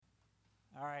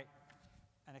All right,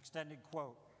 an extended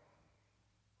quote.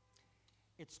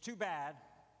 It's too bad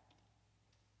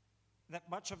that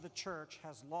much of the church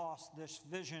has lost this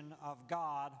vision of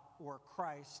God or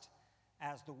Christ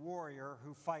as the warrior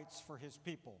who fights for his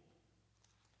people.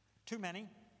 Too many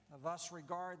of us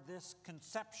regard this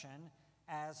conception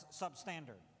as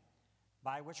substandard,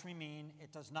 by which we mean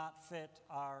it does not fit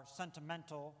our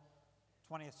sentimental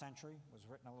 20th century, was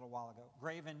written a little while ago,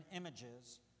 graven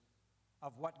images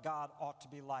of what God ought to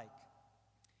be like.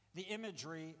 The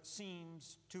imagery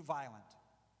seems too violent,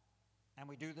 and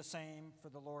we do the same for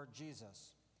the Lord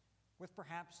Jesus, with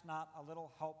perhaps not a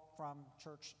little help from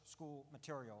church school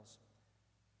materials.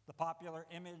 The popular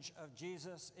image of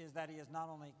Jesus is that he is not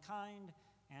only kind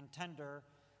and tender,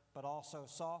 but also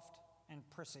soft and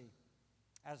prissy,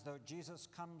 as though Jesus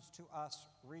comes to us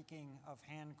reeking of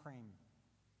hand cream.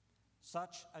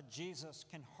 Such a Jesus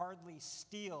can hardly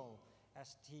steel,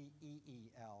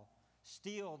 S-T-E-E-L,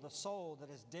 steel the soul that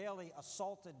is daily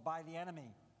assaulted by the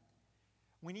enemy.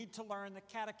 We need to learn the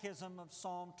catechism of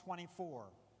Psalm 24.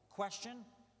 Question,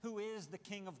 who is the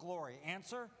King of glory?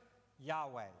 Answer,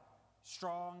 Yahweh,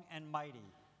 strong and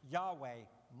mighty. Yahweh,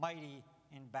 mighty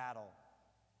in battle.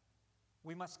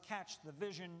 We must catch the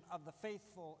vision of the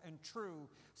faithful and true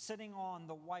sitting on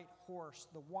the white horse,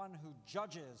 the one who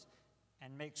judges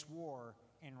and makes war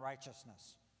in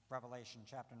righteousness. Revelation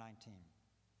chapter 19.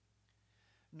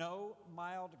 No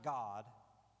mild God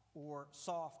or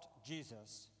soft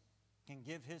Jesus can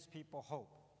give his people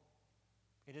hope.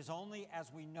 It is only as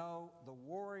we know the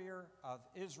warrior of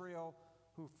Israel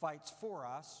who fights for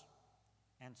us,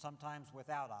 and sometimes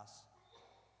without us,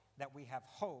 that we have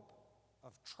hope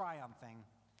of triumphing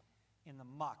in the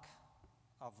muck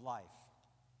of life.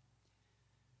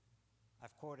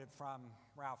 I've quoted from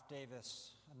Ralph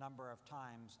Davis a number of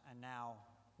times, and now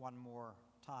one more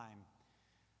time.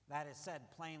 That is said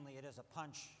plainly, it is a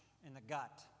punch in the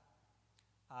gut.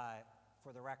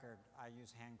 For the record, I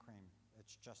use hand cream.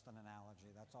 It's just an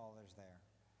analogy. That's all there's there.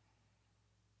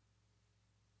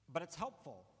 But it's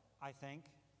helpful, I think.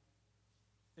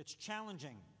 It's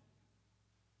challenging.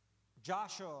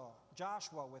 Joshua,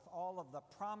 with all of the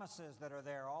promises that are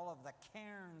there, all of the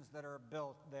cairns that are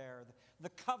built there, the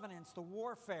covenants, the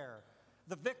warfare,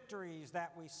 the victories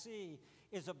that we see,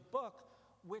 is a book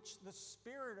which the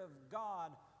Spirit of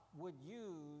God would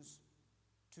use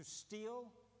to steel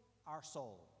our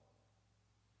soul.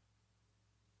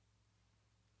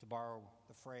 To borrow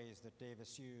the phrase that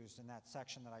Davis used in that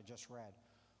section that I just read,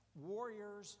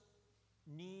 warriors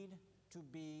need to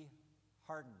be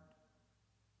hardened.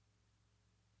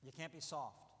 You can't be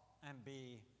soft and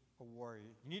be a warrior.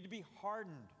 You need to be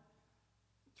hardened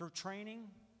through training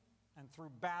and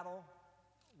through battle,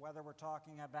 whether we're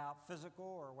talking about physical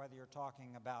or whether you're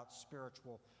talking about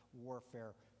spiritual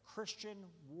warfare. Christian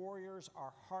warriors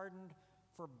are hardened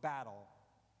for battle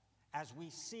as we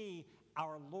see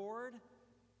our Lord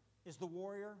is the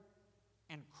warrior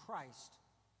and Christ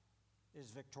is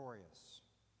victorious.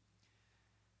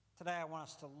 Today I want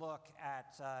us to look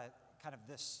at kind of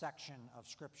this section of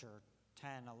Scripture, 10,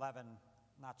 11,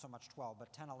 not so much 12,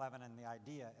 but 10, 11, and the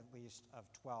idea at least of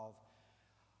 12,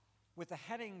 with the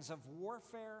headings of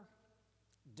warfare,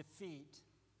 defeat,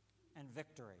 and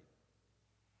victory.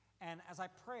 And as I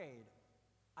prayed,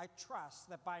 I trust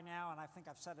that by now, and I think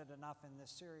I've said it enough in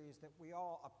this series, that we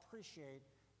all appreciate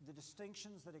the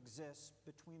distinctions that exist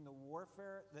between the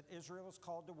warfare that Israel is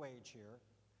called to wage here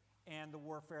and the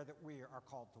warfare that we are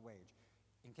called to wage.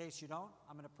 In case you don't,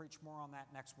 I'm going to preach more on that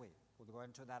next week. We'll go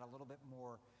into that a little bit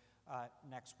more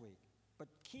next week. But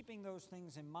keeping those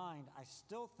things in mind, I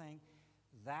still think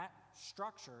that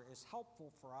structure is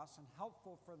helpful for us and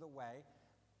helpful for the way,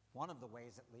 one of the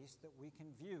ways at least, that we can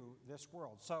view this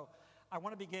world. So I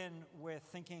want to begin with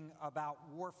thinking about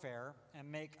warfare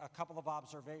and make a couple of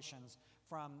observations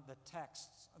from the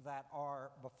texts that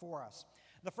are before us.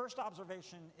 The first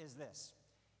observation is this: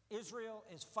 Israel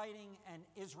is fighting and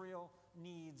Israel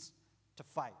needs to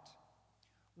fight.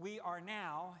 We are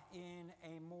now in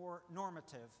a more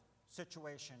normative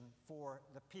situation for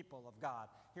the people of God.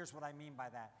 Here's what I mean by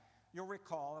that. You'll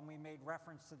recall, and we made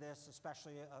reference to this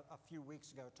especially a few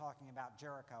weeks ago talking about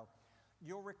Jericho.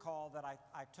 You'll recall that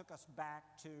I took us back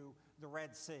to the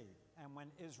Red Sea, and when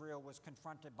Israel was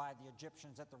confronted by the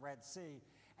Egyptians at the Red Sea,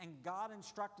 and God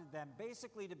instructed them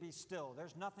basically to be still.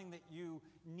 There's nothing that you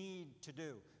need to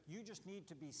do. You just need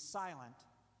to be silent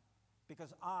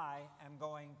because I am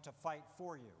going to fight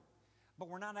for you. But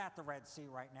we're not at the Red Sea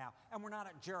right now, and we're not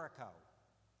at Jericho,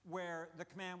 where the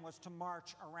command was to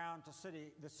march around the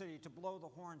city to blow the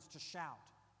horns, to shout.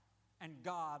 and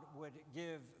God would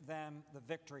give them the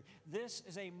victory. This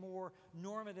is a more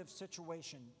normative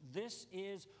situation. This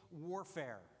is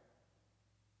warfare.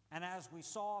 And as we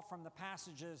saw from the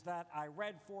passages that I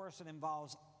read for us, it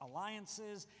involves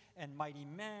alliances and mighty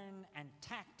men and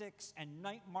tactics and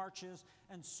night marches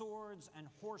and swords and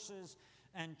horses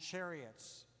and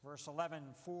chariots. Verse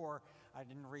 11:4, I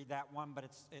didn't read that one, but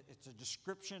it's a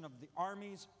description of the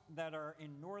armies that are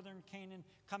in northern Canaan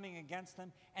coming against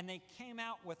them. And they came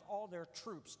out with all their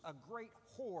troops, a great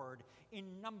horde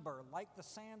in number, like the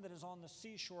sand that is on the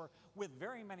seashore, with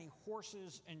very many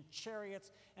horses and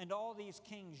chariots. And all these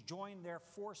kings joined their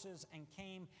forces and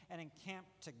came and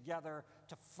encamped together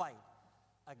to fight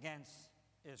against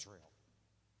Israel.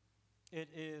 It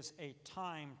is a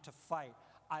time to fight.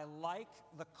 I like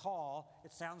the call.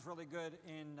 It sounds really good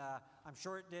I'm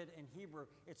sure it did in Hebrew.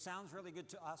 It sounds really good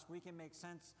to us. We can make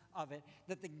sense of it.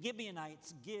 That the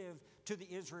Gibeonites give to the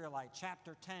Israelites.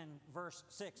 Chapter 10, verse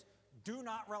 6. Do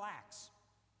not relax.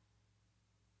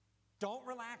 Don't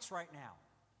relax right now.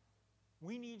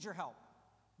 We need your help.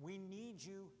 We need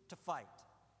you to fight,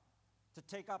 to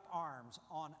take up arms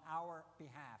on our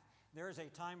behalf. There is a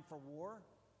time for war,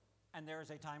 and there is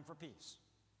a time for peace.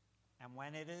 And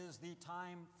when it is the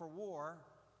time for war,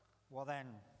 well then,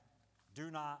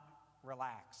 do not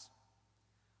relax.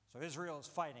 So Israel is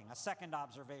fighting. A second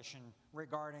observation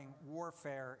regarding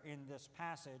warfare in this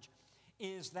passage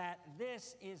is that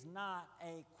this is not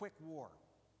a quick war.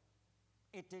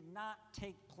 It did not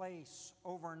take place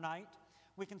overnight.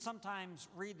 We can sometimes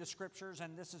read the scriptures,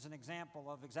 and this is an example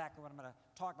of exactly what I'm going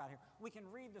to talk about here. We can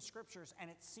read the scriptures, and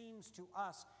it seems to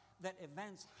us that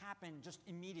events happen just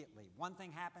immediately. One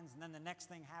thing happens, and then the next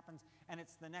thing happens, and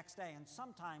it's the next day. And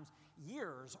sometimes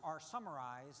years are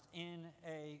summarized in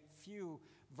a few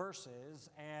verses,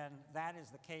 and that is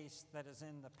the case that is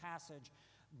in the passage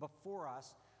before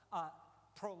us.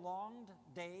 Prolonged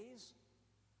days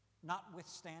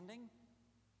notwithstanding,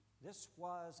 this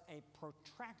was a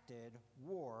protracted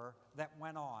war that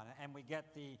went on, and we get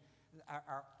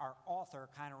our author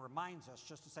kind of reminds us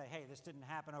just to say, hey, this didn't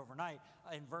happen overnight.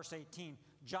 In verse 18,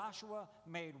 Joshua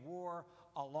made war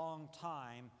a long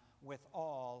time with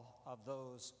all of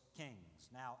those kings.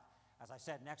 Now, as I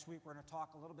said, next week we're going to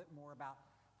talk a little bit more about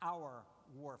our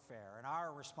warfare and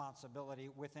our responsibility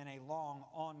within a long,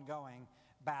 ongoing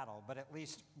battle, but at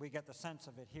least we get the sense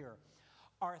of it here.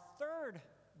 Our third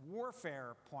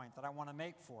warfare point that I want to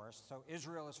make for us, so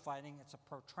Israel is fighting, it's a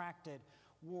protracted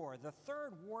war. The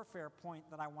third warfare point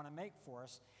that I want to make for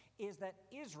us is that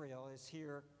Israel is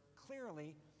here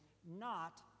clearly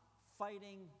not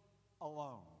fighting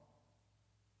alone.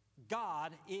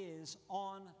 God is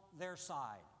on their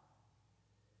side.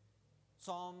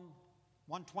 Psalm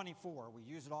 124, we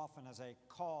use it often as a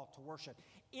call to worship.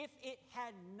 If it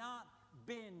had not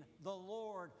been the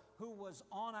Lord who was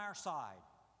on our side,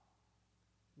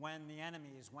 when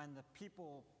the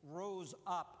people rose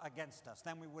up against us,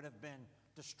 then we would have been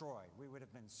destroyed. We would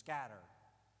have been scattered.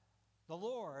 The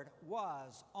Lord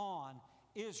was on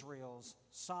Israel's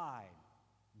side.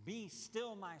 Be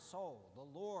still, my soul.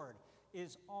 The Lord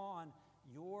is on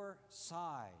your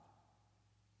side.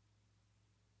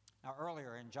 Now,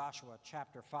 earlier in Joshua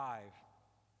chapter 5,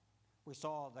 we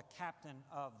saw the captain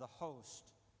of the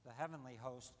host, the heavenly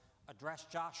host, address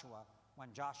Joshua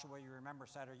when Joshua, you remember,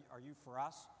 said, are you for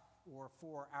us or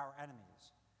for our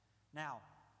enemies? Now,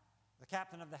 the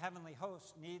captain of the heavenly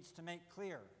host needs to make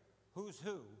clear who's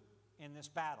who in this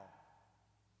battle.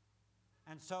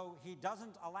 And so he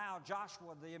doesn't allow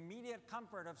Joshua the immediate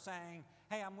comfort of saying,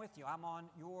 hey, I'm with you, I'm on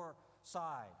your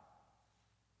side.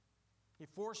 He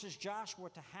forces Joshua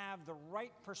to have the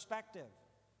right perspective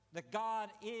that God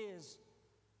is,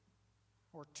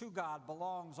 or to God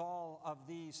belongs all of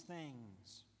these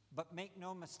things. But make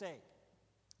no mistake,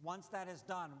 once that is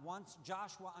done, once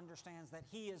Joshua understands that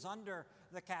he is under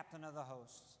the captain of the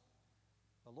hosts,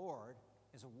 the Lord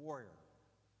is a warrior,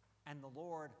 and the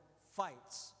Lord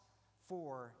fights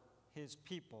for his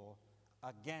people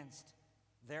against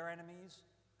their enemies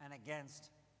and against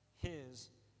his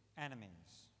enemies.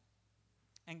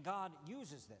 And God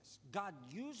uses this. God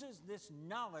uses this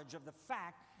knowledge of the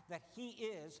fact that he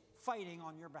is fighting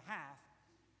on your behalf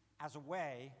as a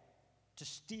way to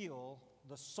steal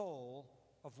the soul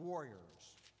of warriors.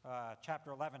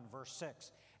 Chapter 11, verse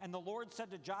 6. And the Lord said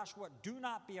to Joshua, do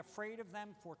not be afraid of them,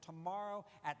 for tomorrow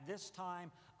at this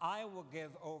time I will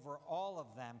give over all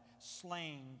of them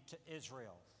slain to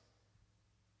Israel.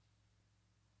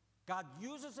 God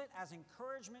uses it as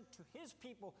encouragement to his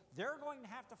people. They're going to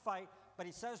have to fight, but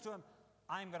he says to them,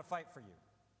 I'm going to fight for you.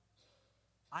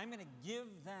 I'm going to give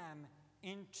them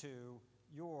into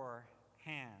your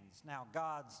hands. Now,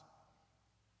 God's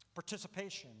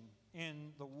participation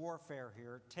in the warfare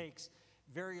here takes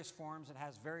various forms. It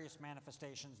has various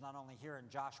manifestations, not only here in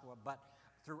Joshua, but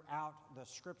throughout the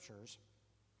scriptures.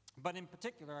 But in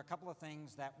particular, a couple of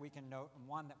things that we can note, and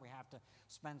one that we have to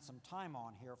spend some time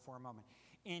on here for a moment.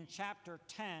 In chapter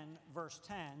 10, verse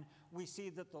 10, we see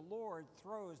that the Lord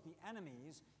throws the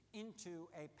enemies into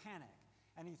a panic.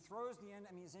 And he throws the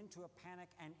enemies into a panic,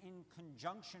 and in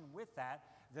conjunction with that,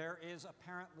 there is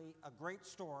apparently a great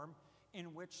storm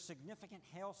in which significant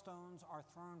hailstones are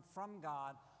thrown from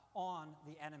God on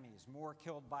the enemies, more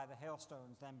killed by the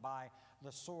hailstones than by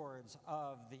the swords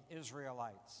of the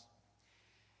Israelites.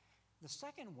 The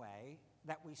second way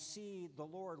that we see the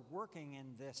Lord working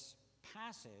in this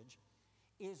passage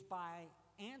is by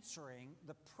answering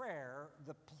the prayer,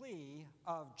 the plea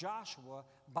of Joshua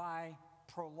by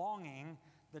prolonging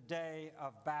the day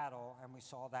of battle. And we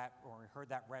saw that, or we heard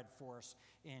that read for us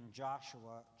in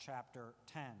Joshua chapter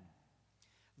 10.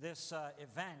 This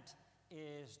event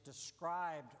is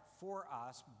described for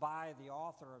us by the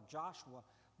author of Joshua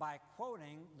by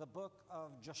quoting the book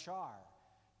of Jashar.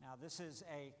 Now, this is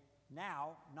a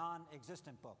now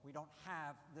non-existent book. We don't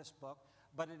have this book,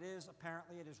 but it is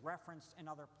referenced in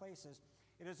other places.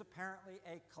 It is apparently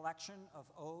a collection of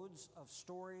odes, of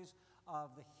stories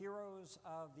of the heroes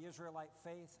of the Israelite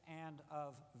faith and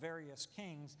of various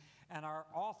kings. And our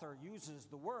author uses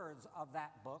the words of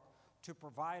that book to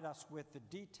provide us with the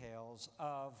details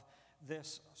of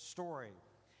this story.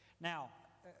 Now,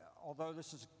 although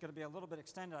this is going to be a little bit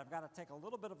extended, I've got to take a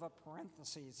little bit of a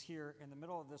parenthesis here in the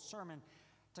middle of this sermon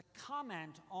to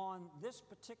comment on this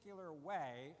particular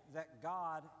way that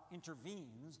God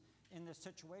intervenes in this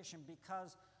situation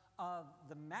because of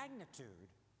the magnitude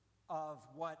of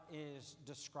what is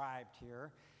described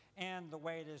here and the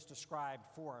way it is described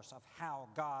for us of how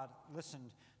God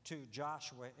listened to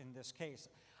Joshua in this case.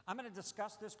 I'm going to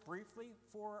discuss this briefly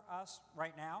for us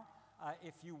right now.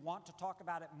 If you want to talk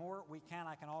about it more, we can.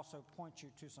 I can also point you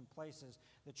to some places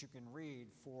that you can read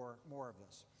for more of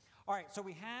this. All right, so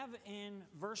we have in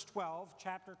verse 12,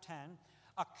 chapter 10,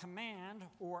 a command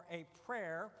or a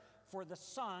prayer for the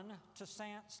sun to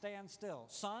stand still.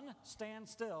 Sun, stand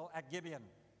still at Gibeon.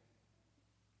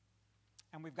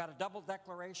 And we've got a double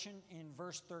declaration in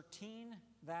verse 13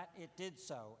 that it did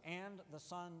so. And the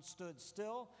sun stood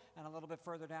still. And a little bit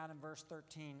further down in verse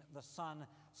 13, the sun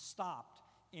stopped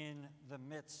in the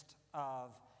midst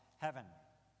of heaven.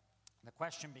 The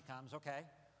question becomes, okay,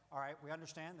 all right, we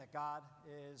understand that God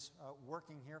is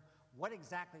working here. What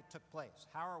exactly took place?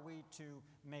 How are we to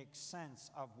make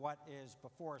sense of what is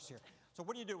before us here? So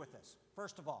what do you do with this?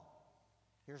 First of all,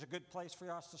 here's a good place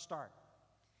for us to start.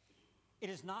 It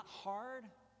is not hard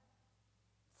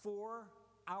for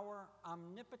our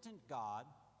omnipotent God,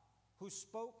 who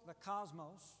spoke the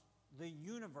cosmos, the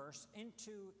universe,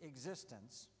 into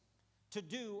existence, to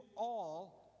do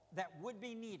all that would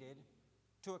be needed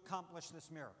to accomplish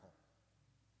this miracle.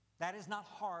 That is not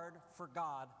hard for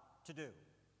God to do.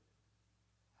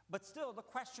 But still, the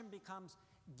question becomes,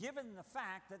 given the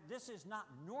fact that this is not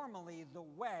normally the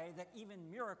way that even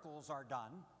miracles are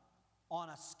done, on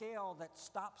a scale that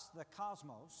stops the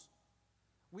cosmos,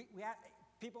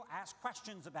 people ask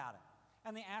questions about it.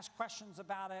 And they ask questions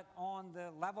about it on the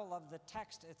level of the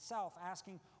text itself,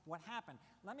 asking what happened.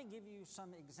 Let me give you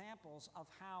some examples of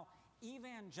how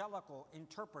evangelical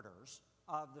interpreters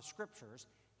of the scriptures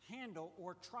handle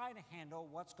or try to handle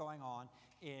what's going on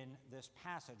in this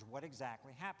passage, what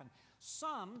exactly happened.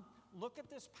 Some look at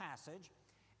this passage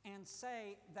and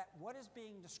say that what is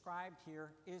being described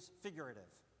here is figurative.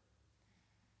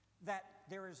 That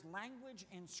there is language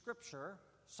in Scripture,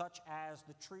 such as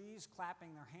the trees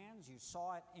clapping their hands. You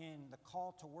saw it in the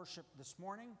call to worship this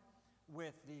morning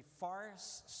with the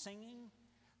forests singing.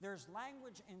 There's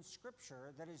language in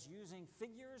Scripture that is using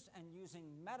figures and using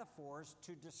metaphors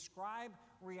to describe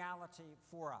reality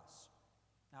for us.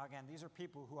 Now again, these are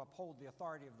people who uphold the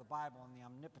authority of the Bible and the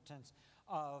omnipotence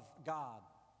of God.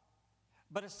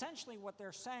 But essentially what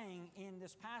they're saying in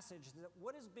this passage is that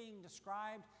what is being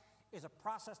described is a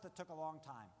process that took a long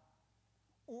time.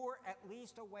 Or at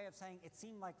least a way of saying it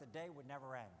seemed like the day would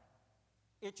never end.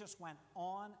 It just went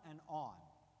on and on,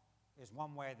 is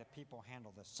one way that people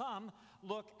handle this. Some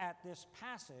look at this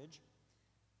passage,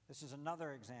 this is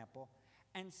another example,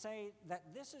 and say that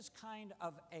this is kind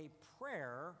of a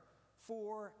prayer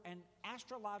for an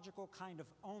astrological kind of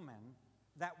omen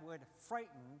that would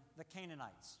frighten the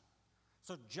Canaanites.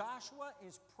 So Joshua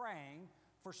is praying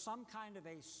for some kind of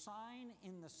a sign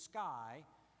in the sky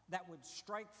that would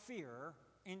strike fear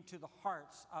into the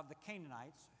hearts of the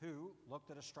Canaanites, who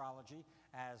looked at astrology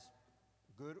as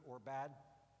good or bad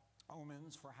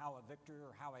omens for how a victory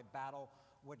or how a battle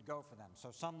would go for them.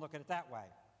 So some look at it that way.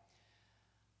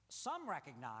 Some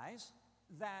recognize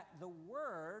that the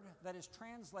word that is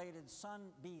translated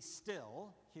 "sun be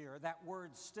still" here, that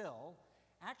word "still,"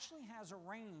 actually has a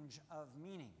range of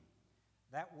meaning.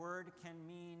 That word can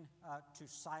mean to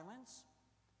silence,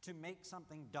 to make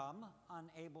something dumb,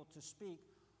 unable to speak,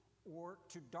 or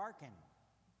to darken.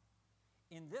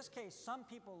 In this case, some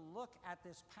people look at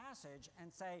this passage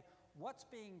and say, what's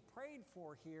being prayed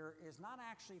for here is not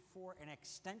actually for an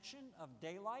extension of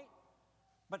daylight,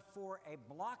 but for a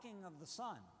blocking of the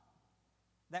sun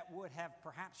that would have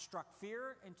perhaps struck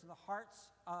fear into the hearts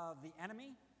of the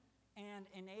enemy and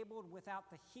enabled, without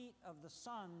the heat of the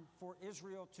sun, for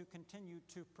Israel to continue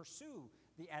to pursue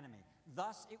the enemy.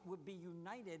 Thus, it would be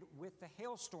united with the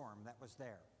hailstorm that was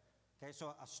there. Okay,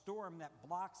 so a storm that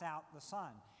blocks out the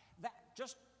sun. That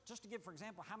just to give, for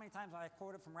example, how many times I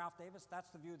quoted from Ralph Davis, that's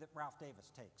the view that Ralph Davis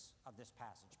takes of this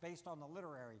passage, based on the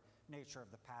literary nature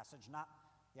of the passage, not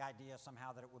the idea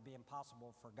somehow that it would be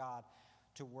impossible for God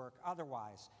to work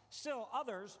otherwise. Still,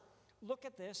 others look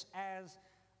at this as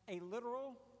a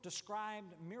literal,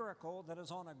 described miracle that is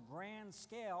on a grand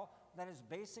scale, that is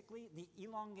basically the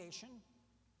elongation,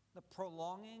 the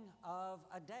prolonging of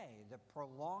a day, the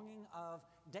prolonging of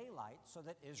daylight, so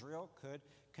that Israel could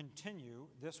continue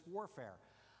this warfare.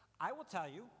 I will tell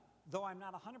you, though I'm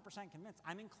not 100% convinced,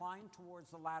 I'm inclined towards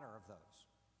the latter of those.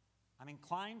 I'm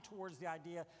inclined towards the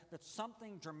idea that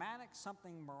something dramatic,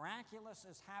 something miraculous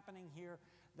is happening here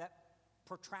that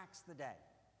protracts the day,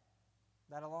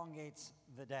 that elongates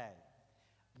the day.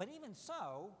 But even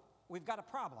so, we've got a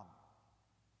problem.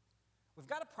 We've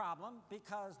got a problem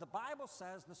because the Bible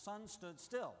says the sun stood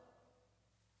still,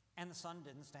 and the sun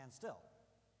didn't stand still.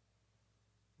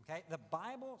 Okay, the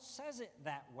Bible says it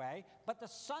that way, but the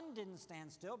sun didn't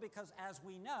stand still because, as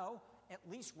we know, at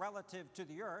least relative to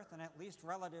the earth and at least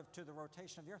relative to the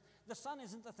rotation of the earth, the sun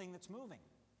isn't the thing that's moving.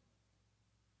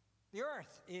 The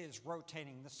earth is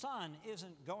rotating. The sun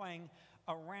isn't going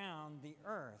around the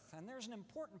earth. And there's an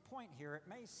important point here. It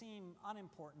may seem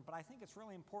unimportant, but I think it's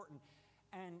really important.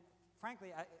 And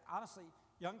frankly, honestly,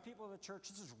 young people of the church,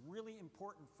 this is really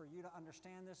important for you to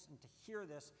understand this and to hear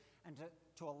this and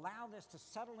to allow this to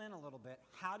settle in a little bit.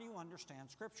 How do you understand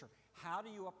Scripture? How do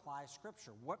you apply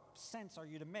Scripture? What sense are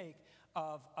you to make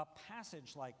of a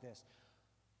passage like this?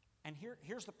 And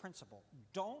here's the principle.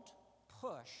 Don't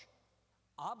push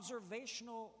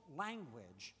observational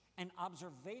language and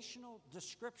observational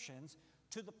descriptions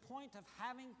to the point of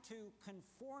having to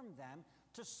conform them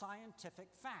to scientific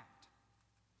fact.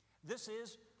 This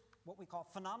is what we call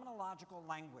phenomenological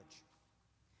language.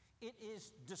 It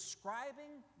is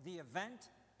describing the event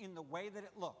in the way that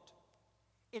it looked.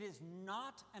 It is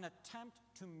not an attempt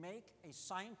to make a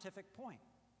scientific point.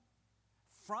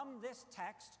 From this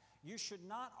text, you should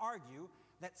not argue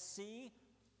that, see,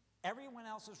 everyone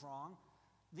else is wrong.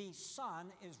 The sun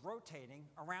is rotating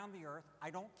around the earth. I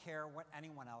don't care what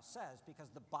anyone else says, because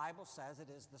the Bible says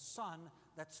it is the sun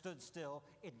that stood still.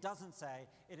 It doesn't say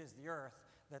it is the earth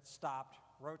that stopped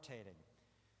rotating.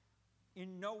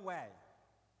 In no way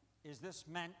is this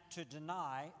meant to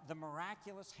deny the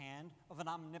miraculous hand of an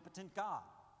omnipotent God.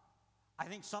 I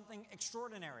think something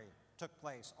extraordinary took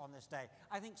place on this day.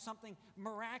 I think something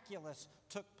miraculous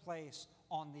took place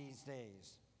on these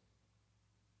days.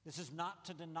 This is not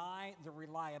to deny the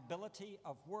reliability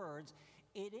of words.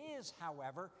 It is,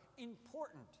 however,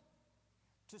 important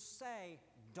to say,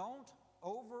 don't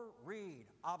overread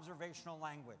observational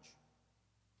language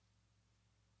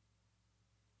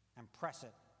and press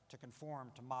it to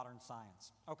conform to modern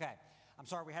science. Okay, I'm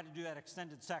sorry we had to do that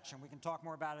extended section. We can talk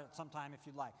more about it sometime if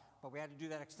you'd like, but we had to do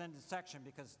that extended section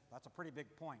because that's a pretty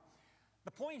big point.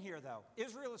 The point here, though,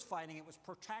 Israel is fighting. It was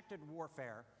protracted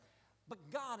warfare, but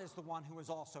God is the one who is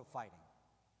also fighting.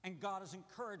 And God is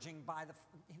encouraging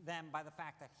them by the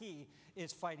fact that He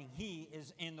is fighting. He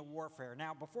is in the warfare.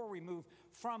 Now, before we move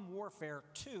from warfare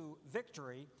to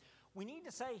victory, we need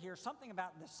to say here something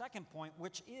about the second point,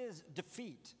 which is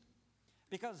defeat.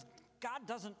 Because God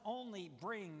doesn't only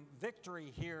bring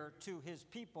victory here to His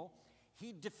people,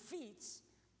 He defeats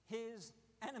His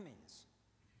enemies.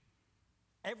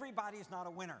 Everybody's not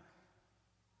a winner,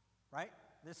 right?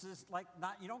 This is like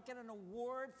not, you don't get an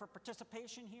award for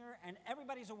participation here, and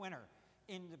everybody's a winner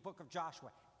in the book of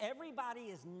Joshua. Everybody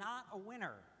is not a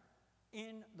winner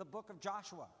in the book of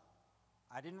Joshua.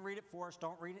 I didn't read it for us.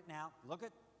 Don't read it now. Look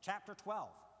at chapter 12.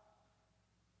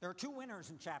 There are two winners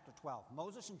in chapter 12,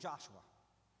 Moses and Joshua.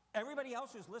 Everybody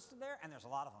else who's listed there, and there's a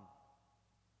lot of them,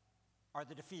 are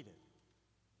the defeated.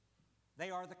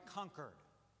 They are the conquered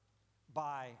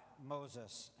by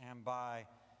Moses and by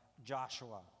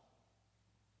Joshua.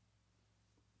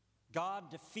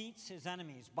 God defeats his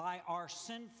enemies. By our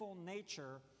sinful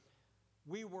nature,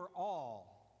 we were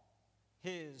all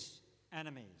his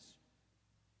enemies.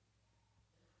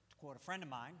 To quote a friend of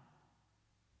mine,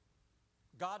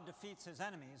 God defeats his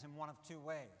enemies in one of two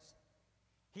ways.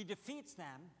 He defeats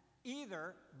them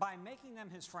either by making them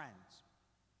his friends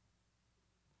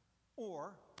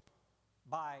or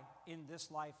by, in this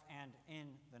life and in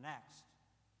the next,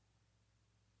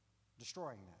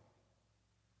 destroying them,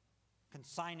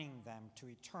 consigning them to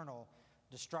eternal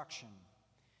destruction.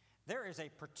 There is a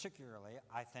particularly,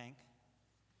 I think,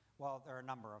 well, there are a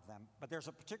number of them, but there's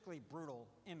a particularly brutal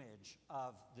image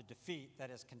of the defeat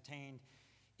that is contained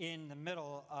in the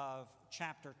middle of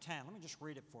chapter 10. Let me just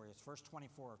read it for you. It's verse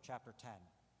 24 of chapter 10.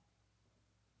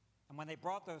 And when they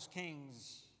brought those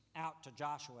kings out to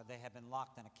Joshua, they had been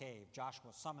locked in a cave.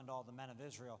 Joshua summoned all the men of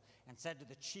Israel and said to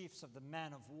the chiefs of the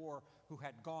men of war who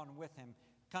had gone with him,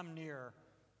 "Come near,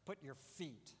 put your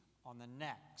feet on the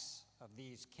necks of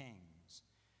these kings."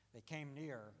 They came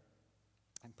near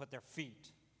and put their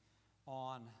feet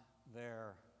on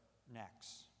their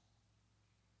necks.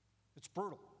 It's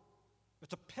brutal.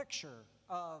 It's a picture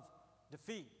of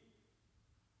defeat.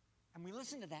 And we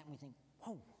listen to that and we think,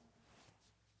 whoa,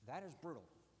 that is brutal.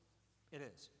 It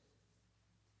is.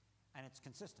 And it's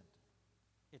consistent.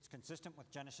 It's consistent with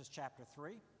Genesis chapter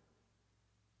 3,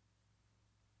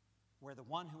 where the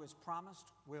one who is promised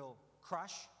will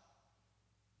crush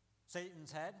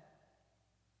Satan's head.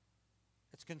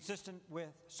 It's consistent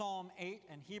with Psalm 8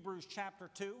 and Hebrews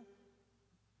chapter 2,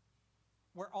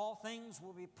 where all things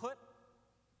will be put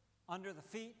under the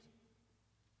feet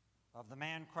of the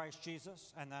man Christ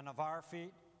Jesus and then of our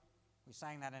feet. We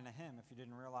sang that in a hymn, if you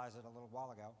didn't realize it a little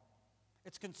while ago.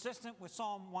 It's consistent with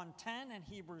Psalm 110 and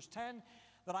Hebrews 10,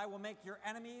 that I will make your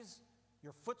enemies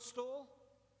your footstool.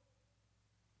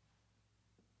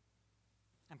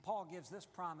 And Paul gives this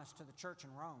promise to the church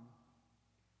in Rome: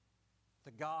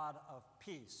 the God of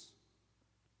peace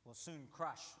will soon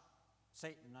crush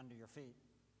Satan under your feet.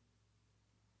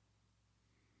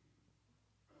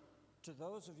 To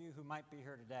those of you who might be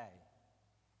here today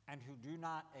and who do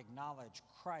not acknowledge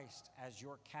Christ as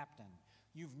your captain,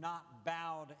 you've not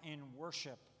bowed in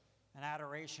worship and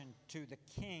adoration to the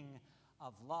King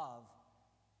of love,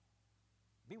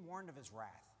 be warned of his wrath.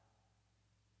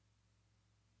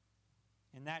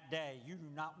 In that day, you do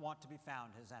not want to be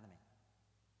found his enemy.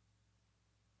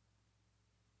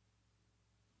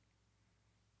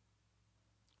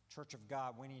 Church of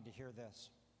God, we need to hear this.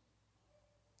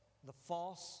 The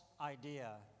false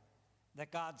idea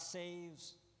that God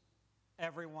saves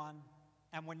everyone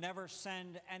and would never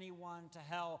send anyone to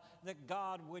hell, that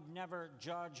God would never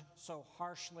judge so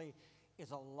harshly,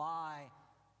 is a lie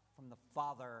from the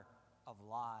father of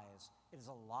lies. It is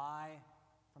a lie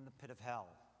from the pit of hell.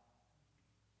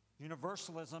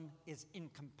 Universalism is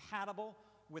incompatible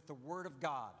with the Word of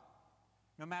God.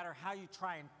 No matter how you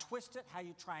try and twist it, how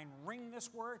you try and wring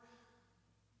this word,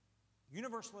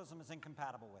 universalism is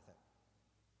incompatible with it.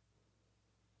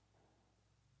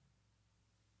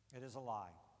 It is a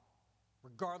lie,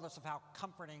 regardless of how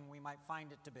comforting we might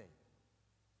find it to be,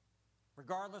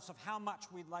 regardless of how much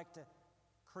we'd like to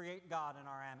create God in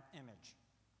our image.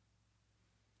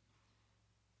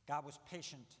 God was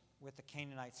patient with the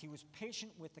Canaanites. He was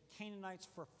patient with the Canaanites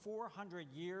for 400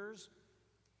 years,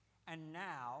 and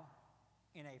now,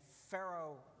 in a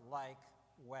Pharaoh-like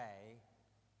way,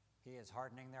 he is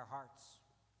hardening their hearts.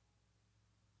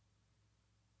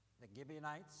 The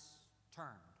Gibeonites turned.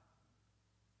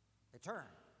 They turned.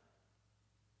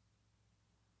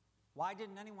 Why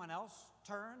didn't anyone else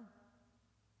turn?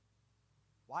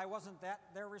 Why wasn't that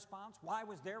their response? Why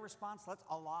was their response, let's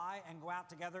ally and go out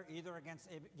together either against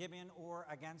Gibeon or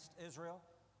against Israel?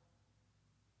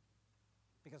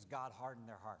 Because God hardened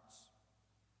their hearts.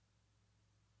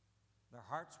 Their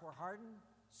hearts were hardened,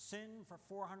 sin for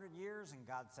 400 years, and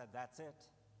God said, that's it.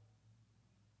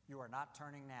 You are not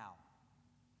turning now.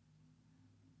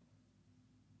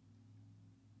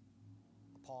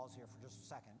 I'll pause here for just a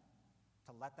second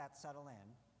to let that settle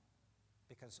in,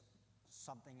 because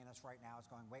something in us right now is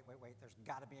going, wait, there's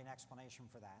got to be an explanation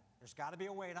for that. There's got to be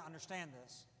a way to understand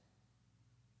this.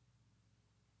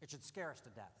 It should scare us to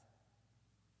death.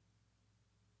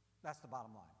 That's the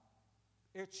bottom line.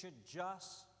 It should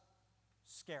just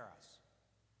scare us.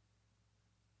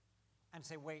 And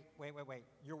say, wait.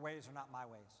 Your ways are not my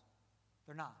ways.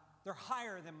 They're not. They're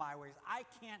higher than my ways. I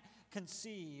can't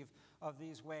conceive of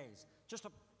these ways. Just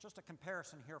a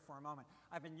comparison here for a moment.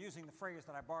 I've been using the phrase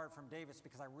that I borrowed from Davis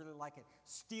because I really like it.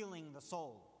 Steeling the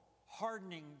soul.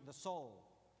 Hardening the soul.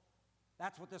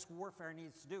 That's what this warfare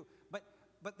needs to do.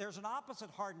 But there's an opposite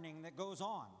hardening that goes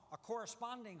on. A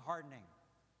corresponding hardening.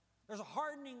 There's a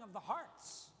hardening of the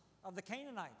hearts of the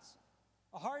Canaanites,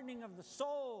 a hardening of the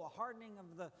soul, a hardening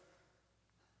of the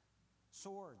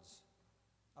swords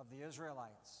of the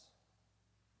Israelites.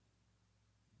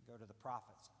 Go to the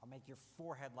prophets. I'll make your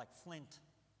forehead like flint,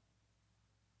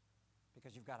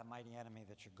 because you've got a mighty enemy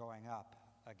that you're going up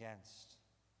against.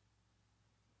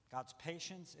 God's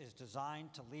patience is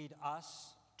designed to lead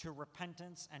us to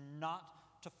repentance and not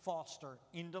to foster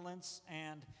indolence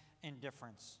and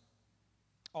indifference.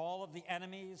 All of the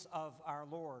enemies of our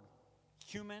Lord,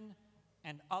 human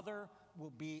and other, will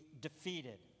be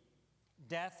defeated.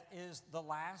 Death is the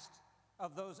last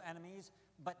of those enemies,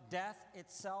 but death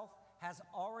itself has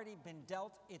already been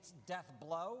dealt its death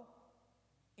blow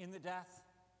in the death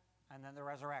and then the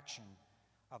resurrection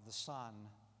of the Son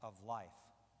of life.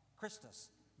 Christus,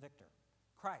 victor.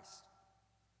 Christ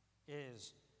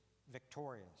is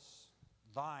victorious.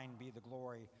 Thine be the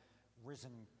glory,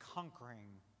 risen, conquering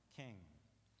King.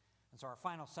 And so our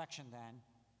final section then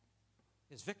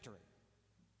is victory.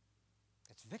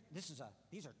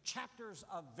 These are chapters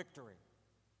of victory.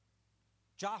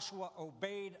 Joshua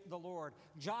obeyed the Lord.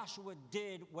 Joshua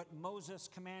did what Moses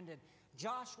commanded.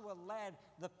 Joshua led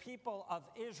the people of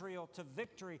Israel to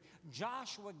victory.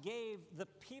 Joshua gave the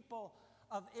people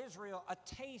of Israel a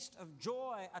taste of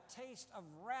joy, a taste of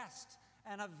rest,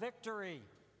 and of victory.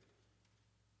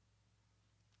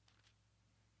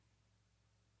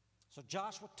 So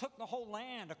Joshua took the whole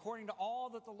land according to all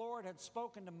that the Lord had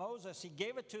spoken to Moses. He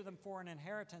gave it to them for an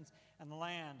inheritance, and the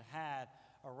land had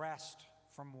a rest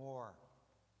from war.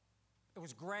 It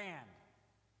was grand.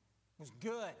 It was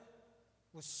good.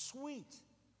 It was sweet.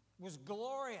 It was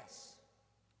glorious.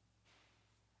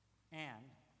 And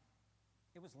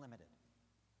it was limited.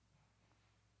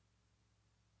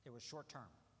 It was short term.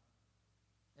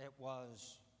 It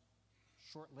was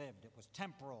short-lived. It was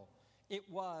temporal. It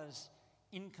was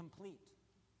incomplete.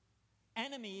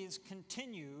 Enemies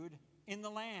continued in the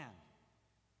land.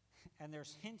 And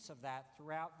there's hints of that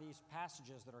throughout these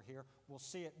passages that are here. We'll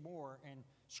see it more in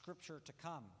Scripture to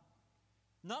come.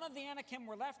 None of the Anakim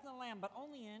were left in the land, but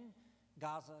only in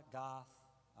Gaza, Gath,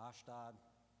 Ashdod.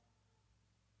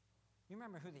 You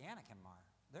remember who the Anakim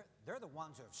are. They're the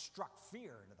ones who have struck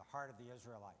fear into the heart of the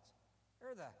Israelites.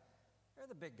 They're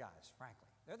the big guys, frankly.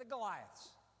 They're the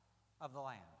Goliaths of the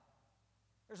land.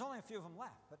 There's only a few of them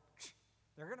left, but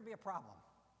they're going to be a problem.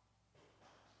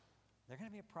 They're going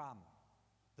to be a problem.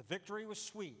 The victory was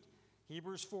sweet.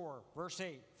 Hebrews 4, verse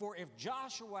 8. For if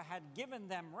Joshua had given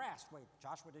them rest,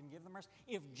 Joshua didn't give them rest.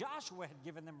 If Joshua had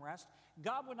given them rest,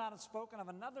 God would not have spoken of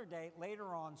another day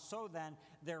later on. So then,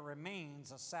 there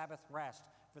remains a Sabbath rest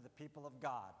for the people of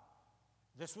God.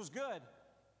 This was good.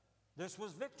 This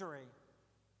was victory.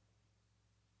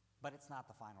 But it's not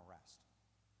the final rest.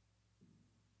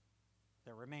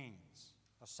 There remains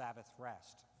a Sabbath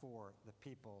rest for the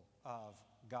people of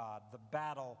God. The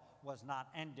battle was not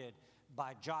ended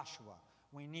by Joshua.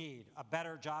 We need a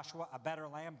better Joshua, a better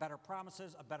land, better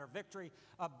promises, a better victory,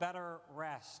 a better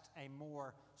rest, a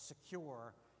more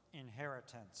secure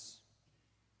inheritance.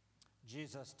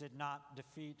 Jesus did not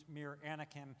defeat mere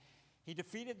Anakim. He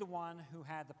defeated the one who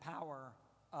had the power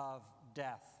of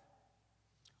death.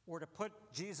 Or to put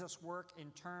Jesus' work in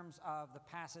terms of the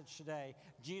passage today,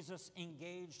 Jesus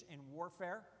engaged in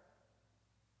warfare.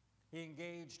 He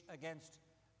engaged against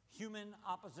human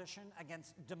opposition,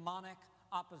 against demonic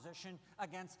opposition,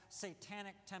 against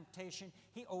satanic temptation.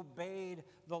 He obeyed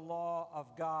the law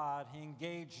of God. He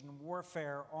engaged in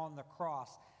warfare on the cross.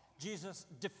 Jesus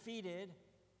defeated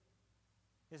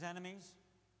his enemies.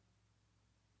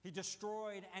 He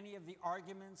destroyed any of the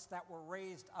arguments that were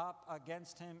raised up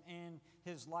against him in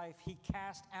his life. He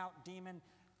cast out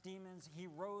demons. He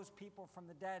rose people from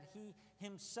the dead. He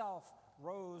himself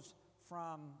rose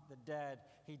from the dead.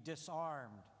 He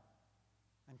disarmed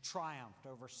and triumphed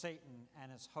over Satan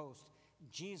and his host.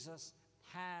 Jesus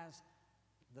has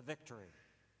the victory.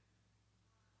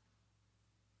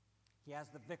 He has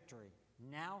the victory.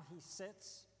 Now he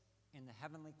sits in the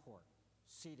heavenly court,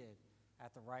 seated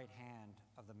at the right hand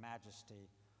of the Majesty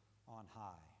on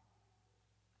high.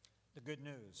 The good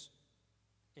news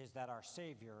is that our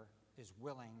Savior is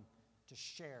willing to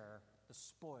share the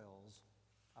spoils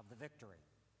of the victory.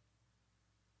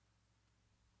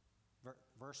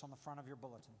 Verse on the front of your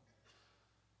bulletin.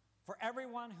 For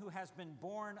everyone who has been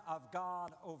born of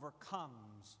God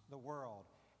overcomes the world.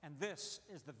 And this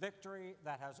is the victory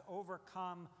that has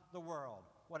overcome the world.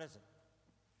 What is it?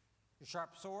 Your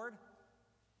sharp sword?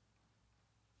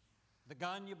 The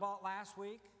gun you bought last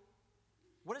week?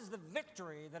 What is the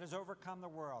victory that has overcome the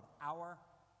world? Our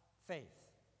faith.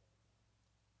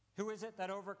 Who is it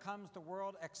that overcomes the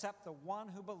world except the one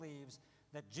who believes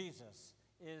that Jesus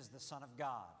is the Son of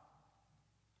God.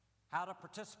 How to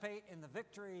participate in the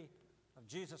victory of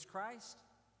Jesus Christ?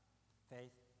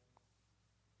 Faith.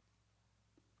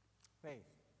 Faith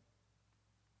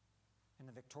in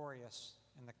the victorious,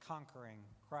 in the conquering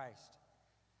Christ.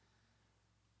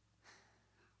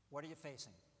 What are you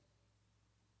facing?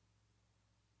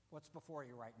 What's before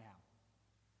you right now?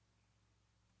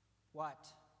 What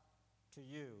to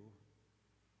you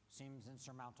seems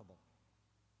insurmountable?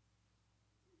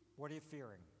 What are you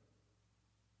fearing?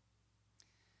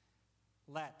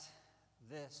 Let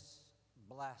this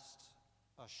blessed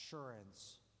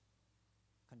assurance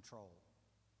control.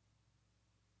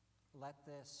 Let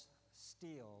this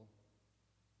steel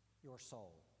your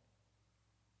soul.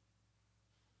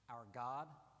 Our God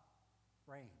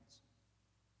reigns.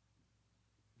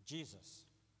 Jesus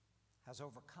has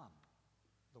overcome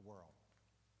the world.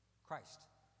 Christ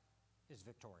is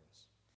victorious.